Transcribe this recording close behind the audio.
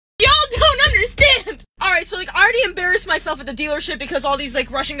Y'all don't understand. Alright, so like I already embarrassed myself at the dealership because all these like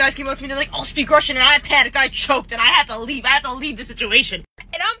Russian guys came up to me and they're like, oh, speak Russian, and I panicked, I choked, and I had to leave. I had to leave the situation.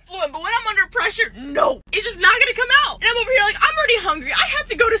 And I'm fluent, but when I'm under pressure, no. It's just not gonna come out. And I'm over here like, I'm already hungry. I have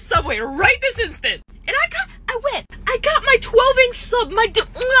to go to Subway right this instant. And I got my 12-inch sub,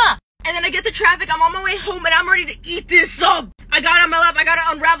 and then I get the traffic, I'm on my way home, and I'm ready to eat this sub. I got it on my lap, I got it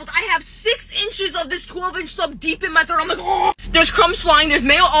unraveled. I have 6 inches of this 12-inch sub deep in my throat. I'm like, oh. There's crumbs flying, there's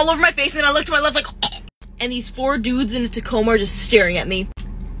mayo all over my face, and I look to my left like, oh. And these 4 dudes in a Tacoma are just staring at me.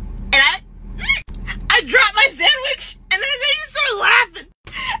 And I drop my sandwich, and then they just start laughing.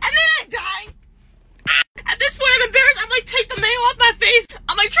 And then I die. At this point, I'm embarrassed. I'm like, take the mayo off my face.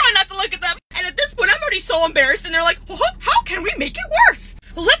 I'm like, trying not to look at them. And at this point, I'm already so embarrassed. And they're like, oh,